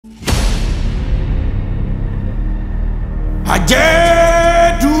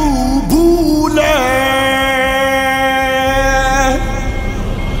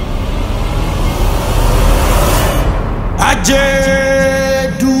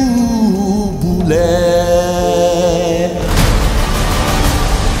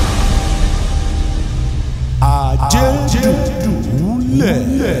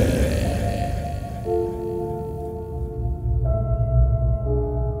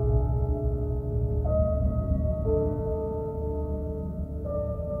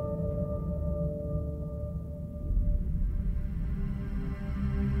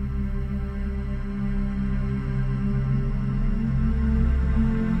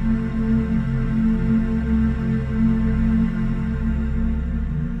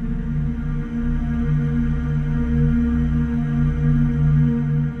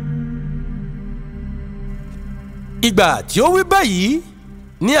ìgbà tí ó wí báyìí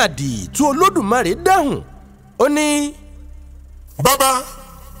ní Àdììtú Olódùmarè dáhùn ó ní. bàbá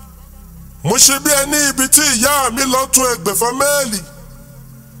mo ṣe bí ẹni ibi tí ìyá mi lọ tún ẹgbẹ̀fà mẹ́ẹ̀lì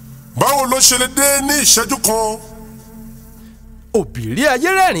báwo ló ṣe lè dé ní ìṣẹ́jú kan. òbírí ayé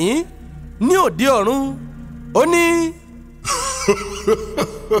rẹ́rìn-ín ní òde ọ̀run ó ní.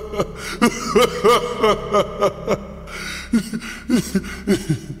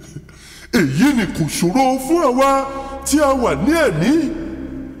 èyí ni kò ṣòro fún àwa tí a wà ní ẹ̀mí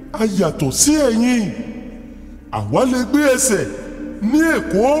a yàtọ̀ sí ẹ̀yin àwa lè gbé ẹsẹ̀ ní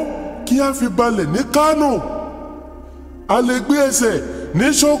Èkó kí a fi balẹ̀ ní Kánò a lè gbé ẹsẹ̀ ní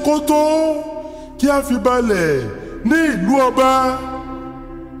Sókótó kí a fi balẹ̀ ní ìlú ọba.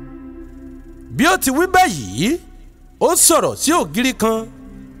 bí ó ti wí báyìí ó sọ̀rọ̀ sí ògiri kan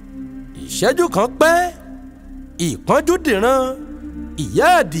ìṣẹ́jú kan pẹ́ ìpọ́njú dìran ìyá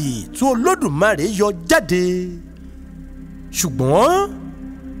Àdììtú Olódùmarè yọ jáde ṣùgbọ́n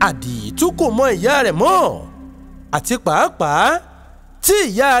Àdììtú kò mọ ìyá rẹ̀ mọ́ àti pàápàá tí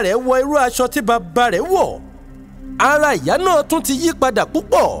ìyá rẹ̀ wọ irú aṣọ tí bàbá rẹ̀ wọ̀ ara ìyá náà tún ti yí padà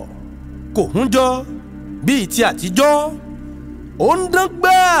púpọ̀ kò húnjọ bíi ti àtijọ́ ó ń dán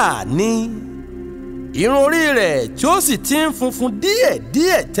gbáà ni irun orí rẹ̀ tí ó sì ti ń funfun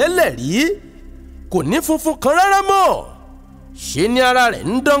díẹ̀díẹ̀ tẹ́lẹ̀ rí kò ní funfun kan rárá mọ́ ṣe ni ara rẹ̀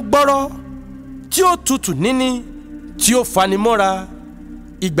ń dán gbọ́rọ́ tí ó tutù níní tí ó fani mọ́ra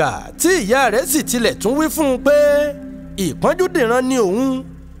ìgbà tí ìyá rẹ̀ sì tilẹ̀ tún wí fún un pé ìpọ́njú dìran ni òun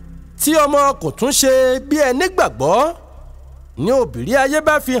tí ọmọ kò tún ṣe bí ẹni gbàgbọ́ ní òbírí ayé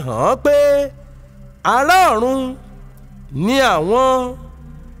bá fi hàn án pé ará ọ̀run ni àwọn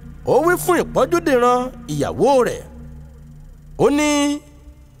ó wí fún ìpọ́njú dìran ìyàwó rẹ̀ ó ní.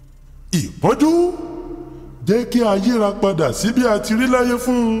 ìpọ́njú jẹ́ kí a yíra padà sí bí a ti rí láyé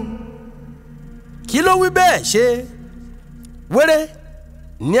fún un. kí ló wí bẹ́ẹ̀ ṣe wéré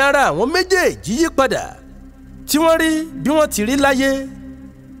ní ara àwọn méjèèjì yí padà tí wọ́n rí bí wọ́n ti rí láyé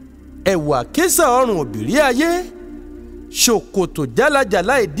ẹ̀wù àkísà ọrùn òbírí ayé ṣòkòtò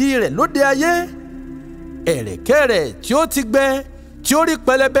jálajàla ìdí rẹ̀ lóde ayé ẹ̀rẹ̀kẹ́ rẹ̀ tí ó ti gbẹ tí ó rí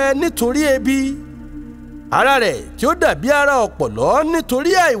pẹlẹbẹ nítorí ebi ara rẹ̀ tí ó dàbí ara ọ̀pọ̀lọ́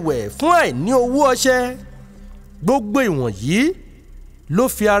nítorí àìwẹ̀ fún àìní owó ọṣẹ gbogbo ìwọ̀nyí ló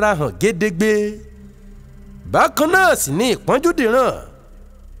fi ara hàn gédégbé bákan náà sì ni ìpọ́njú dìran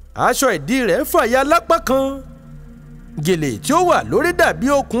aṣọ ìdí rẹ̀ fàya lápá kan gèlè tí ó wà lórí dàbí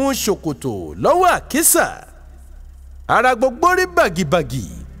okùn ṣòkòtò lọ́wọ́ àkísà ara gbogbo rí bàgìbàgì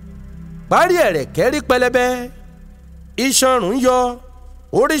parí ẹ̀rẹ̀kẹ́ rí pẹlẹbẹ iṣan ọrùn yọ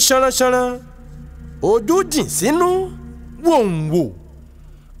orí ṣanranṣanran ojú jìn sínú wòǹwò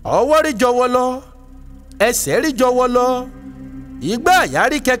ọwọ́ rí jọwọ́lọ́ ẹsẹ̀ rí jọwọ́lọ́ igbá àyà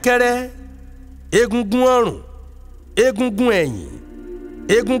rí kẹ́kẹ́rẹ́ egungun ọrùn egungun ẹ̀yìn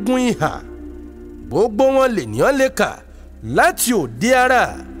egungun ìhà gbogbo wọn lènìyàn lè kà láti òde ara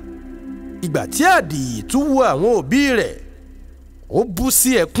ìgbà tí Àdììtú wo àwọn òbí rẹ̀ ó bú sí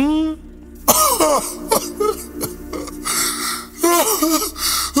ẹkún.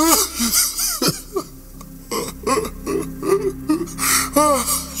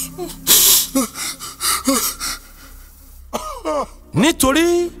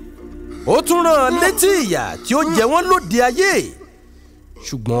 nítorí ó tún rán an létí ìyà tí ó jẹ wọ́n lóde ayé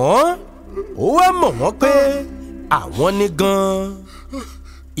ṣùgbọ́n ó wá mọ̀ wọ́n pé àwọn ni gan-an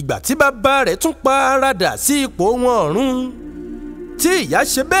ìgbà tí bàbá rẹ̀ tún paradà sí ipò wọn ọ̀run tí ìyá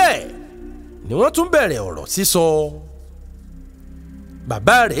ṣe bẹ́ẹ̀ ni wọ́n tún bẹ̀rẹ̀ ọ̀rọ̀ sísọ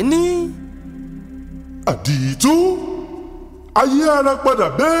bàbá rẹ̀ ní. Àdììtú ayé ara padà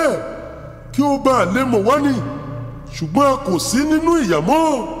bẹ́ẹ̀ kí ó bá lè mọ̀ wá ní ṣùgbọ́n a kò sí nínú ìyà mọ́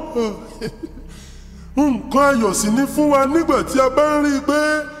nǹkan ayọ̀ sì ni fún wa nígbà tí a bá ń rí i pé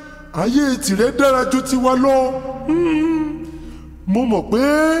ayé tìrẹ dára ju tiwa lọ mo mọ̀ pé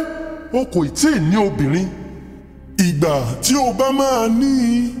o kò tí ì ní obìnrin ìgbà tí o bá máa ní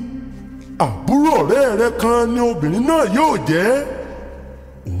àbúrò ọ̀rẹ́ rẹ kan ni obìnrin náà yóò jẹ́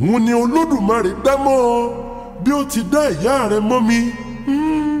òun ni Olódùmarè dá mọ́ ọ bí ó ti dá ìyá rẹ mọ́ mi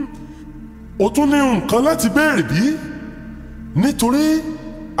o tún ní nǹkan láti béèrè bí nítorí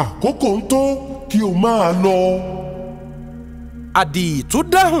àkókò ń tó kí o máa lọ. Àdììtú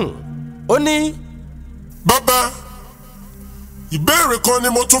dáhùn ó ní. bàbá ìbéèrè kan ni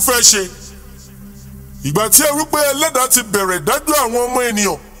mo tún fẹ́ ṣe ìgbà tí ẹ wípé ẹlẹ́dàá ti bẹ̀rẹ̀ ìdájọ́ àwọn ọmọ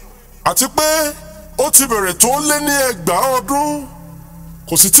ènìyàn àti pé ó ti bẹ̀rẹ̀ tó lé ní 1000 ọdún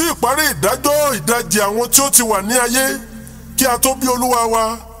kò sì tí ì parí ìdájọ́ ìdajì àwọn tí ó ti wà ní ayé kí a tó bí olúwa wa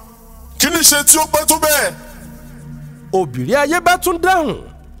kí ni ṣe tí ó pẹ́ tó bẹ́ẹ̀. òbírí ayé bá tún dáhùn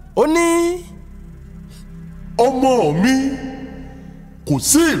ó ní. ọmọ mi, kò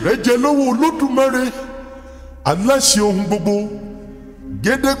sí ìrẹ́jẹ lọ́wọ́ Olódùmarè aláṣẹ ohun gbogbo.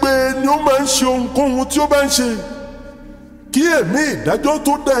 Gédégbé ni ó máa ń ṣe ohunkóhun tí ó bá ń ṣe. Kí ẹ̀mí ìdájọ́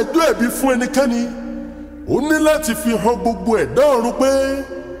tó dá ẹjọ́ ẹ̀bi fún ẹnikẹ́ni, ó ní láti fi hàn gbogbo ẹ̀dá ọ̀run pé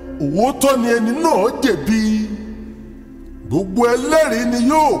òótọ́ ni ẹni náà jẹ̀bi. Gbogbo ẹlẹ́rìí ni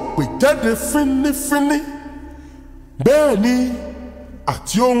yóò pè jáde fínífíní. Bẹ́ẹ̀ ni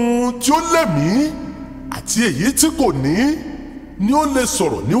àti ohun tí ó lẹ́mìí àti èyí tí kò ní ni ó lè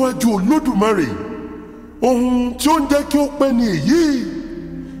sọ̀rọ̀ níwájú Olódùmarè. Ohun tí ó ń jẹ́ kí ó pẹ́ ni èyí: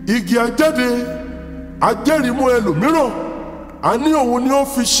 igi ajáde ajẹ́rìímú ẹlòmíràn, a ní òun ni ó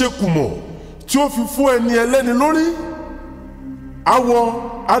fi ṣe kùmọ̀ tí ó fi fún ẹni ẹlẹ́ni lórí. Awọ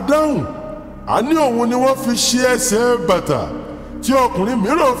adáhùn, a ní òun ni wọ́n fi ṣe ẹsẹ̀ bàtà tí ọkùnrin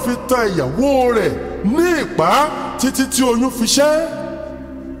mìíràn fi ta ìyàwó rẹ̀ ní ìpá títí tí oyún fi ṣẹ́.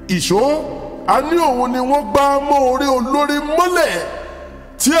 Ìṣó, a ní òun ni wọ́n gbá mọ́ orí olórí mọ́lẹ̀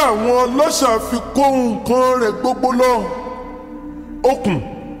tí àwọn ọlọ́ṣà fi kó nǹkan rẹ̀ gbogbo lọ. Okùn,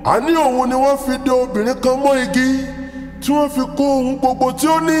 a ní òun ni wọ́n fi de obìnrin kan mọ́ igi tí wọ́n fi kó ohun gbogbo tí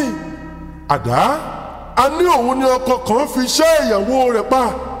ó ní. Àdá, a ní òun ni ọkọ kan fi ṣẹ́ ìyàwó rẹ̀ pa.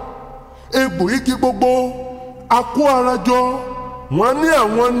 Egbò igi gbogbo a kó ara jọ, wọ́n ní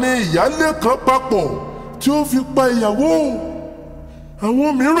àwọn ni ìyálé kan papọ̀ tí ó fi pa ìyàwó. Àwọn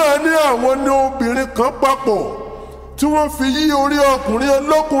mìíràn ní àwọn ni obìnrin kan papọ̀ tí wọ́n fi yí orí ọkùnrin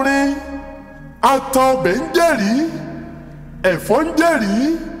ọlọ́kùnrin. Ata ọbẹ̀ ń jẹ́rìí, ẹ̀fọ́ ń jẹ́rìí,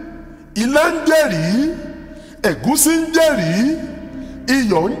 ilá ń jẹ́rìí, ẹ̀gúsí ń jẹ́rìí,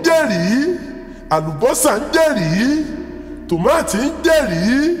 iyọ̀ ń jẹ́rìí, àlùbọ́sà ń jẹ́rìí, tòmátì ń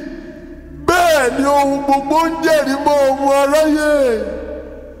jẹ́rìí. Bẹ́ẹ̀ ni ohun gbogbo ń jẹ́rìí mọ́ ọmọ aráyé.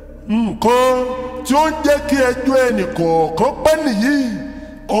 Nǹkan tí ó ń jẹ́ kí ẹjọ́ ẹnìkọ̀ọ̀kan pẹ́ nìyí,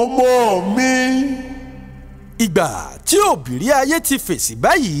 ọmọ mi. Ìgbà tí òbírí ayé ti fèsì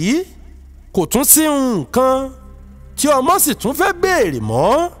báyìí, kò tún sí nǹkan tí ọmọ sì tún fẹ́ béèrè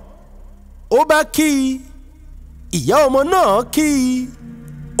mọ́. Ó bá kí i, ìyá ọmọ náà kí i,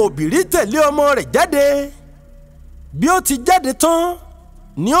 òbírí tẹ̀lé ọmọ rẹ̀ jáde. Bí ó ti jáde tán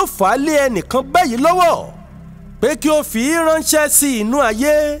ni ó fà á lé ẹnìkan báyìí lọ́wọ́ pé kí ó fi ránṣẹ́ sí inú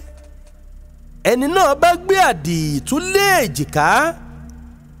ayé. Ẹni náà bá gbé àdììtú lé èjìká,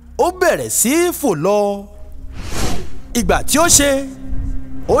 ó bẹ̀rẹ̀ sí í fò lọ. Ìgbà tí ó ṣe,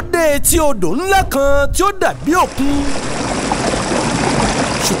 ó dé etí odò ńlá kan tí ó dàbí òkun,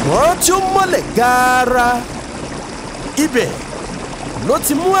 ṣùgbọ́n tí ó mọ́lẹ̀ gaara. Ibẹ̀ ló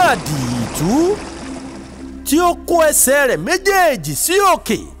ti mú àdììtú tí ó kó ẹsẹ̀ rẹ̀ méjèèjì sí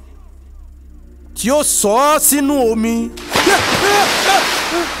òkè, tí ó sọ ọ́ sínú omi.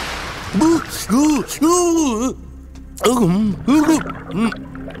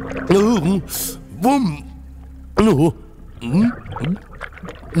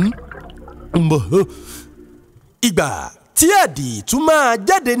 Ìgbà tí àdììtú máa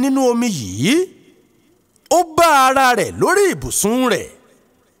jáde nínú omi yìí, ó bá ara rẹ̀ lórí ibùsùn rẹ̀.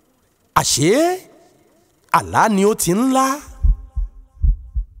 Àṣé àlá ni ó ti ń lá.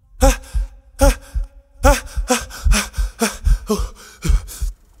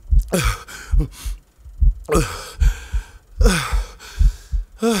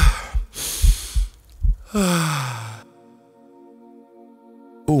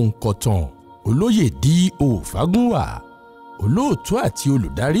 Òǹkọ̀tàn olóyè D.O. Fágúnwà, olóòtú àti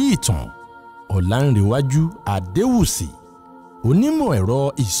olùdarí ìtàn Ọlánrewájú Adéwùsì, onímọ̀ ẹ̀rọ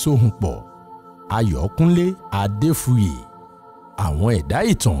ìsohùnpọ̀ Ayọ̀kúnlé Adéfuyè. Àwọn ẹ̀dá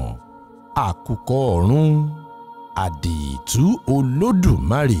ìtàn: àkùkọ ọ̀run, àdììtú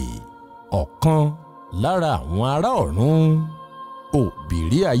Olódùmarè, ọ̀kan lára àwọn ará ọ̀run,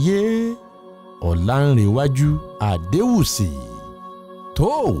 òbírí ayé, Ọlánrewájú Adéwùsì. Tó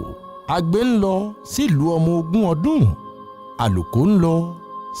agbe ń lọ sílùú ọmọ 20 ọdún, àlùkò ń lọ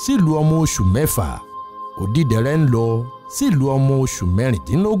sílùú ọmọ oṣù 6, òdídẹrẹ́ ń lọ sílùú ọmọ oṣù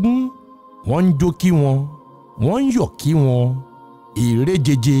 16. Wọ́n ń jó kí wọn, wọ́n ń yọ̀ kí wọn. Èrè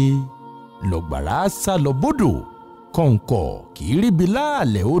jẹjẹ lọ̀gbàrá sá lọ bódò, kọ̀ǹkọ̀ kì í ríbi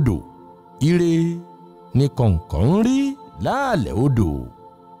láàlẹ̀ odò. Ire ni kọ̀ǹkọ̀ ń rí láàlẹ̀ odò.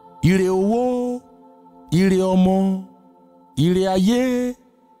 Ire owó, ire ọmọ, ire ayé,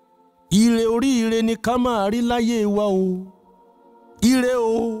 ire oríire ni ká máa rí láyé wa o. Ire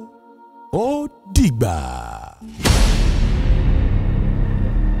o, ó dìgbà.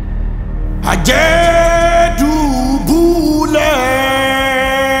 Àjẹdùbúlẹ̀.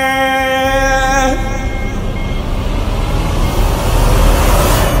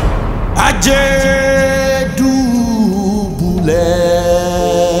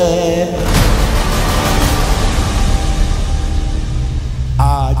 Àjẹdùbúlẹ̀.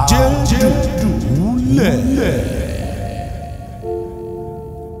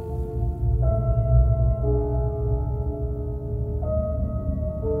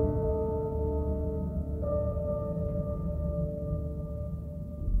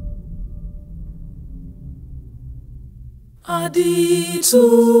 Adiitu,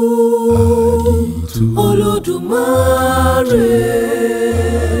 Olodumare.